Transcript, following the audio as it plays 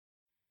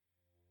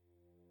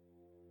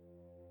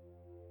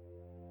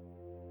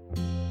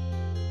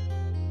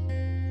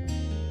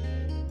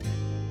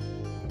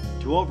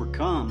To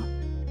overcome,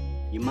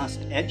 you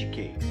must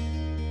educate.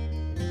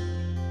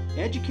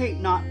 Educate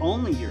not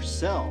only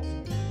yourself,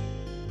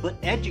 but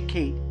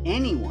educate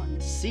anyone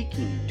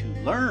seeking to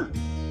learn.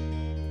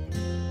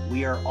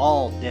 We are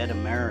all dead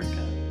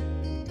America.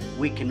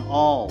 We can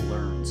all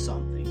learn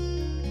something.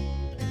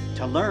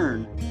 To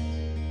learn,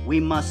 we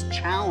must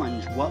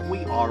challenge what we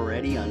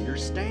already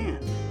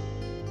understand.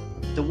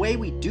 The way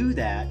we do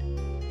that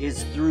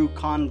is through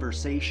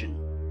conversation.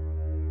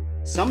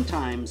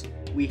 Sometimes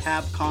we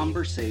have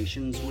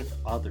conversations with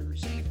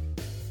others.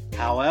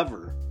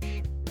 However,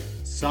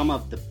 some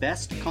of the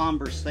best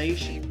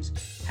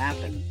conversations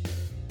happen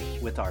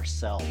with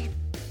ourselves.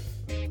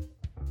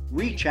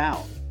 Reach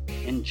out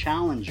and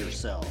challenge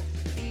yourself.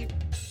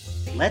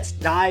 Let's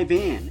dive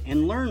in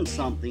and learn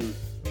something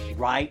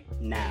right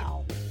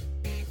now.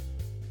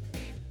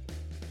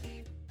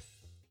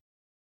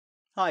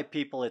 Hi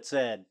people, it's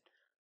Ed.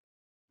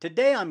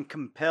 Today I'm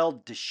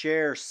compelled to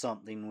share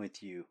something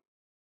with you.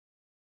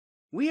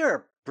 We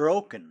are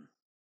broken,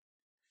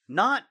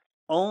 not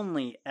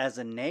only as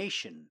a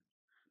nation,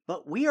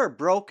 but we are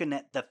broken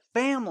at the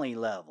family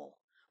level,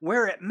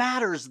 where it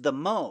matters the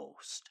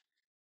most.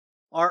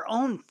 Our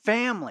own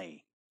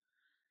family.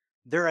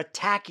 They're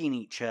attacking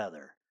each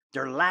other.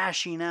 They're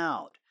lashing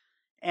out.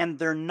 And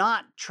they're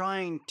not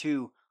trying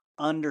to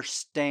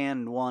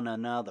understand one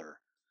another.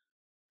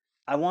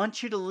 I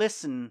want you to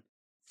listen.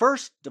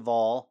 First of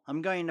all,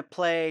 I'm going to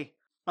play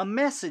a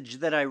message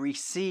that I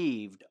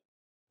received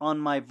on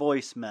my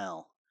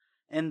voicemail.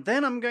 And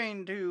then I'm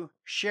going to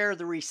share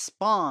the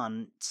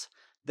response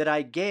that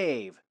I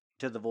gave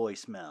to the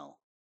voicemail.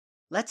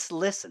 Let's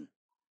listen.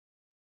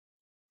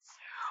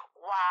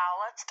 Wow,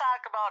 let's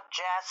talk about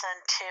Jess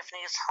and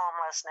Tiffany's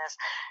homelessness.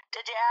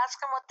 Did you ask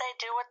them what they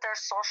do with their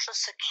Social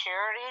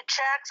Security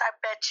checks? I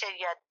bet you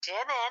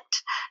didn't.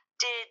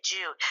 Did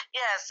you?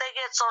 Yes, they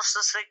get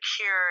Social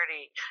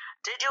Security.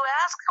 Did you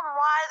ask them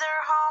why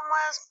they're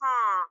homeless?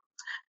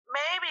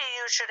 Maybe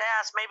you should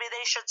ask. Maybe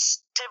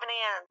Tiffany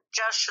and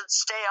Jess should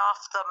stay off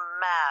the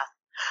meth.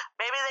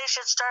 Maybe they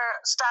should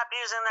stop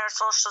using their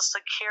Social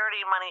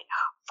Security money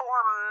for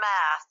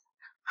meth.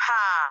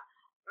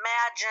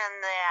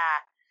 Imagine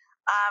that.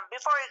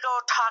 Before we go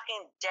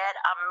talking dead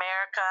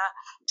America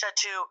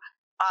to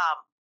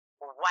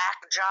whack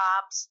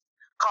jobs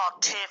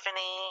called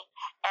Tiffany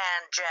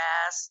and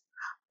Jess,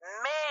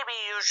 maybe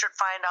you should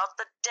find out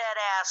the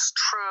dead-ass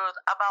truth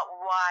about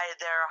why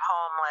they're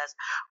homeless,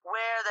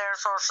 where their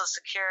Social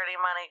Security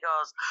money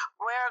goes,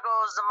 where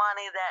goes the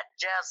money that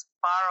Jess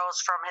borrows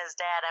from his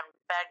dad and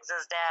begs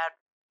his dad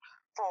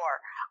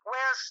for,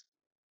 where's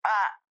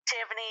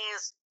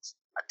Tiffany's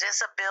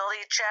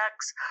disability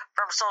checks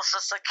from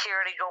Social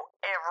Security go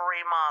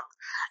every month.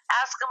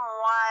 Ask them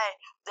why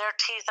their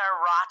teeth are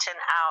rotten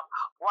out,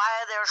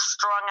 why they're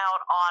strung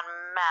out on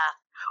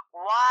meth,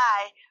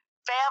 why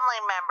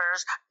family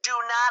members do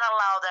not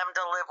allow them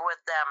to live with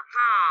them.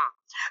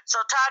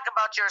 So talk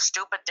about your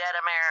stupid dead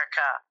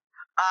America.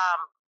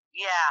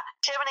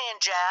 Tiffany and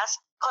Jess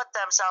put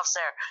themselves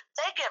there.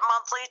 They get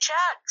monthly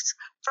checks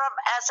from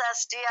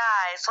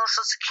SSDI,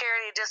 Social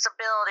Security,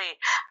 Disability.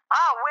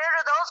 Where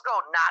do those go?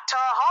 Not to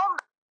a home.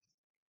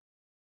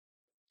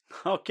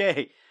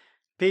 Okay,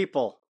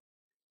 people,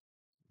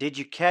 did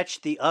you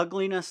catch the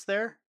ugliness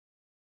there?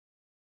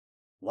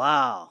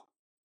 Wow.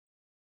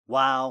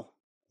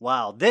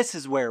 This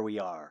is where we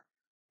are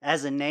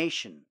as a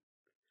nation,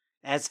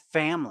 as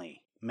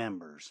family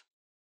members.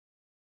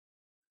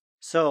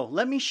 So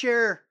let me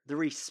share the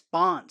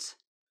response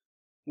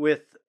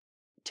with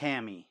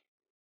Tammy.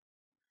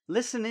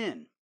 Listen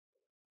in.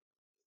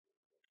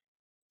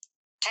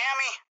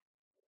 Tammy,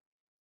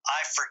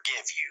 I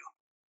forgive you.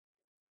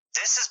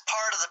 This is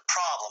part of the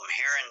problem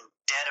here in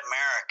dead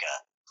America.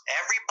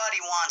 Everybody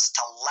wants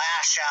to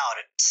lash out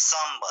at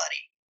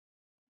somebody.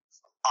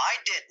 I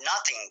did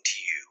nothing to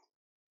you.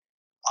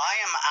 I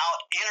am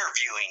out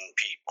interviewing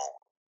people,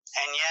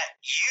 and yet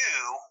you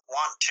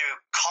want to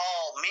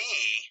call me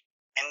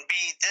and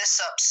be this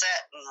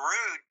upset and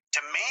rude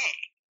to me.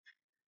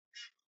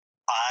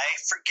 I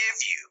forgive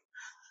you.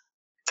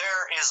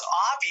 There is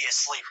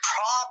obviously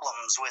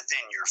problems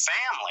within your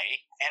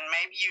family, and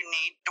maybe you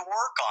need to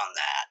work on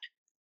that.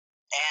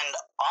 And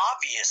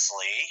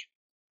obviously,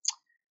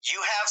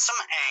 you have some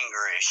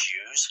anger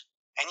issues,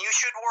 and you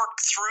should work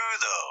through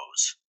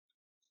those.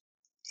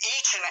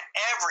 Each and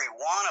every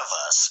one of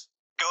us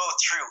go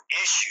through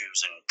issues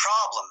and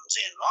problems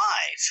in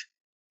life,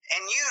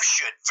 and you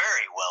should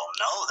very well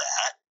know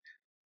that.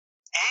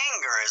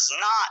 Anger is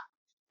not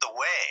the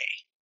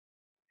way.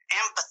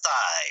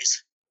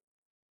 Empathize.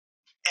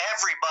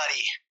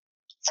 Everybody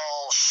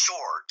falls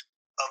short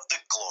of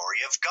the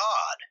glory of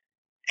God,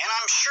 and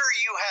I'm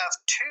sure you have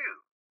too.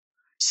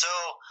 So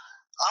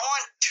I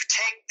want to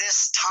take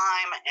this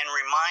time and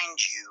remind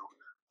you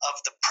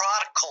of the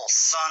prodigal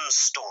son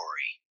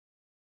story.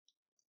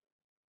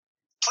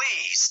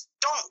 Please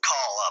don't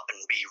call up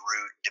and be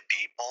rude to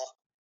people.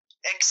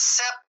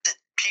 Accept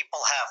that people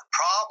have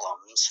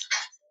problems,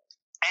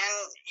 and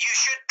you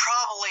should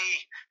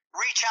probably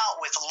reach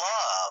out with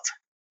love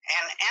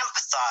and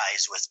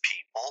empathize with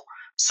people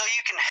so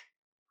you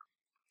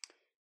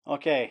can.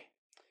 Okay,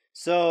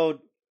 so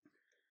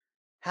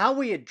how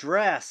we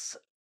address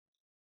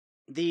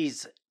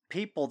these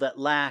people that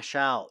lash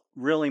out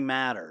really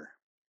matter.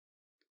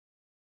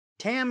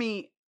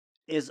 Tammy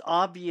is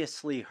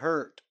obviously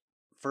hurt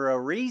for a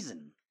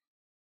reason,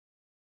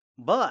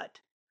 but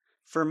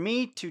for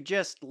me to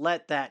just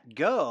let that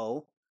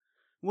go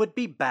would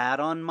be bad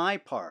on my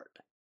part.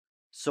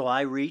 So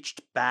I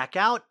reached back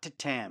out to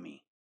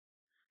Tammy.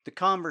 The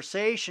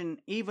conversation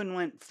even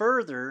went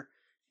further,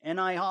 and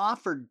I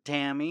offered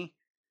Tammy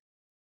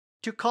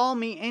to call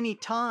me any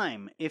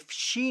time if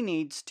she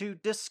needs to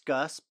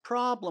discuss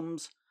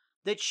problems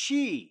that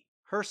she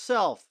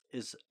herself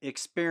is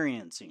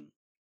experiencing.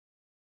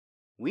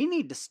 We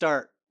need to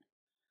start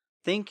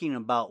thinking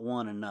about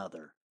one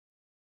another.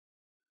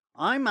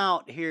 I'm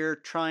out here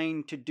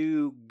trying to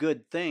do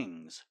good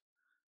things,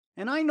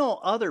 and I know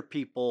other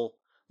people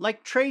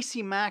like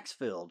Tracy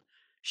Maxfield.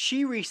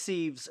 She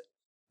receives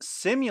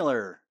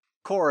similar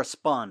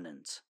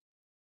correspondence.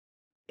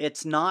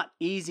 It's not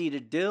easy to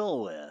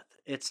deal with.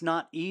 It's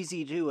not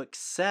easy to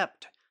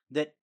accept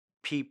that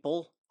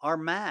people are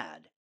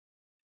mad.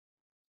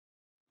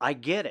 I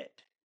get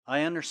it.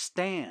 I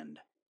understand.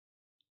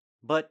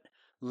 But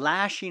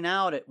lashing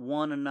out at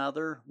one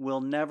another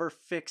will never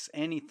fix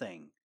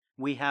anything.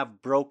 We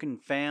have broken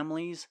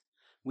families.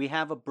 We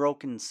have a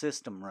broken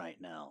system right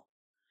now.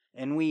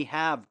 And we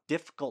have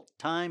difficult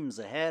times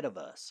ahead of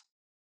us.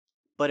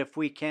 But if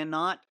we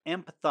cannot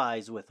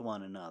empathize with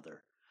one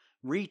another,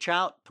 reach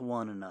out to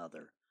one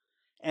another,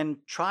 and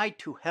try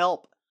to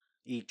help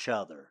each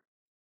other,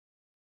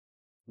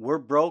 we're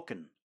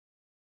broken.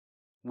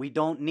 We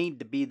don't need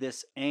to be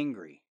this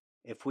angry.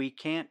 If we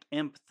can't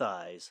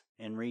empathize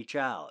and reach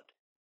out,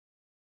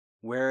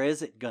 where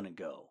is it going to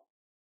go?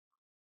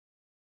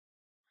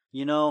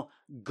 You know,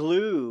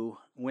 glue,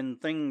 when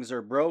things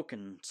are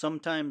broken,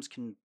 sometimes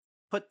can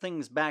put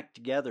things back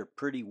together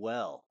pretty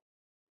well.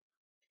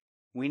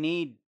 We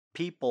need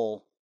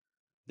people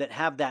that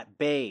have that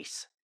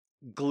base,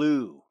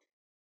 glue,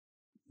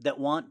 that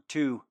want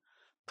to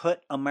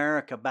put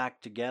America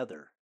back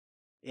together.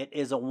 It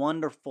is a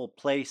wonderful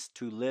place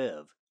to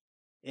live.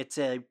 It's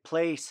a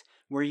place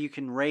where you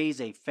can raise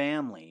a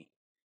family.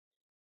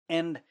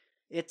 And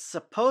it's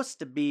supposed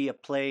to be a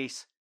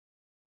place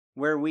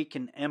where we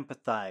can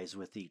empathize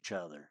with each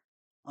other.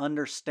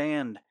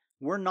 Understand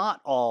we're not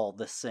all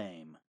the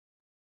same.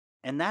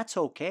 And that's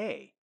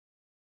okay.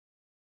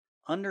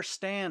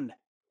 Understand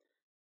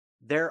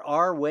there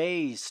are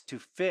ways to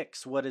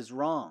fix what is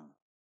wrong.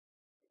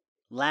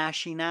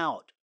 Lashing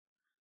out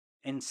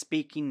and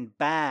speaking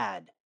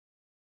bad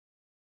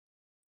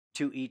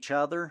to each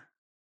other,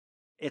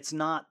 it's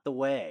not the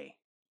way.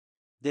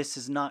 This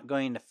is not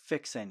going to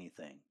fix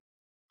anything.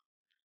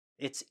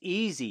 It's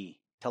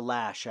easy to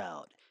lash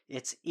out.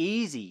 It's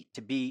easy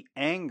to be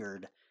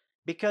angered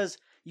because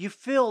you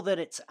feel that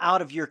it's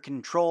out of your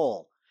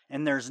control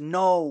and there's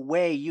no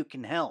way you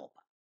can help.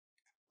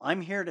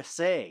 I'm here to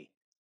say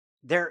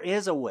there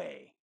is a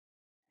way,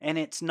 and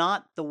it's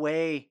not the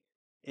way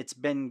it's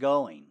been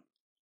going.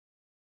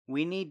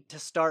 We need to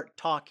start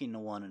talking to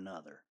one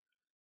another.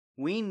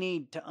 We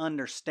need to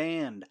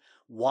understand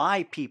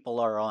why people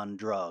are on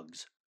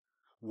drugs,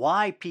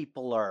 why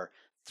people are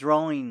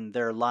throwing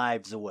their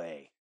lives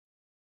away.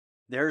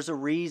 There's a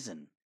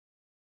reason.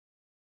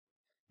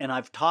 And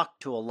I've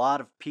talked to a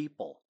lot of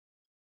people,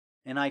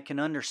 and I can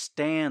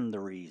understand the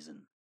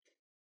reason.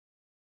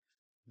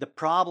 The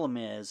problem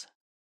is,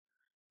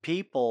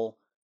 people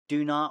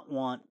do not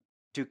want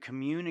to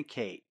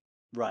communicate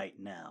right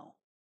now.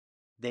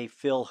 They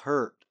feel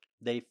hurt,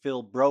 they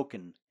feel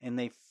broken, and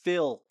they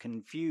feel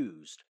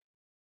confused.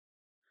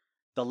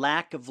 The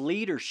lack of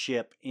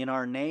leadership in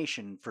our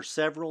nation for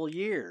several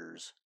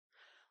years,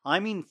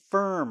 I mean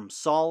firm,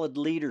 solid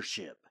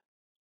leadership,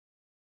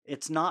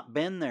 it's not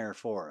been there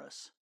for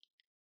us.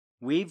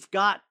 We've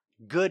got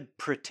good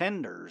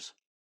pretenders,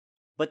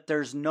 but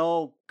there's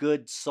no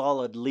good,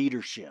 solid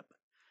leadership.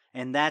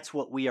 And that's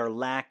what we are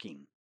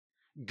lacking.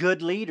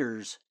 Good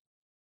leaders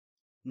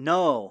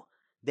know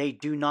they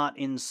do not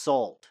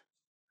insult.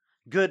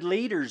 Good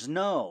leaders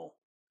know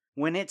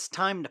when it's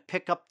time to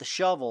pick up the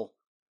shovel,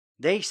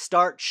 they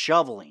start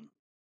shoveling.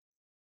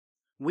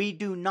 We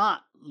do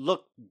not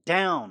look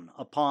down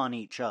upon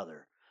each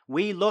other.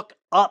 We look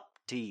up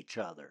to each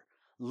other.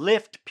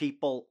 Lift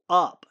people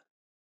up.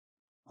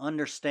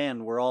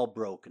 Understand we're all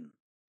broken.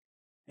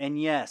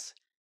 And yes,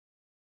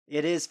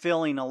 it is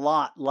feeling a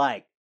lot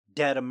like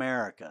Dead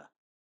America.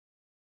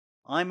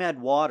 I'm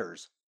Ed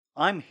Waters.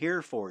 I'm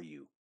here for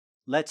you.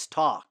 Let's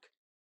talk.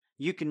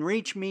 You can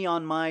reach me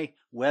on my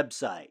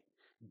website,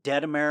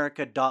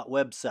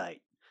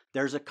 deadamerica.website.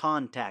 There's a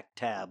contact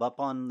tab up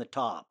on the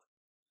top.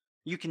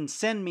 You can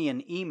send me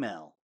an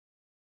email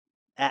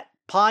at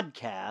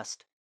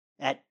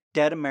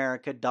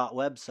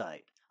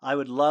podcast@deadamerica.website. I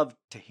would love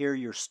to hear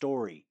your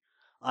story.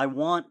 I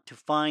want to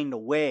find a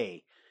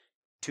way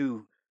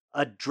to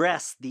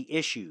address the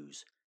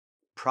issues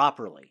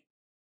properly,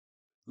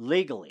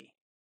 legally,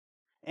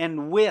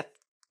 and with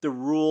the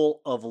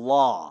rule of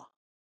law.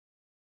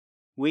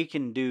 We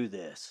can do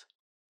this.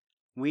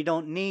 We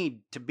don't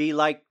need to be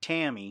like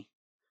Tammy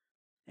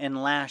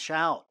and lash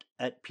out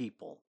at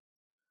people.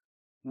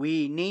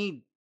 We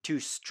need to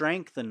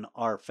strengthen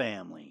our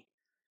family.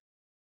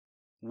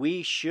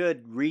 We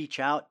should reach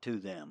out to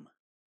them.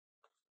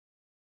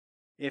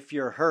 If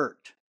you're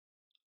hurt,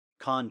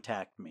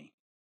 contact me.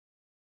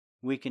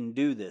 We can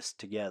do this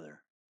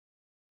together.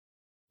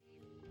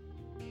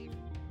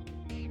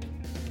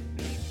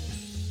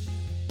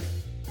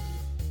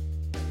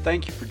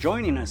 Thank you for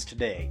joining us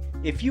today.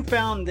 If you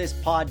found this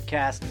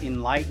podcast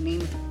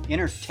enlightening,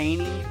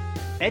 entertaining,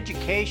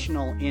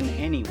 educational in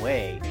any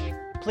way,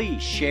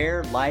 please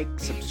share, like,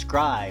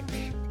 subscribe,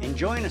 and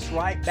join us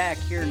right back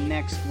here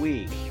next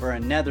week for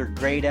another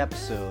great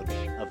episode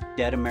of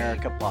Dead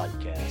America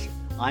Podcast.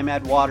 I'm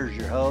Ed Waters,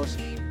 your host.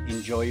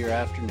 Enjoy your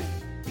afternoon,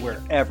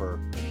 wherever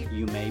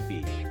you may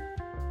be.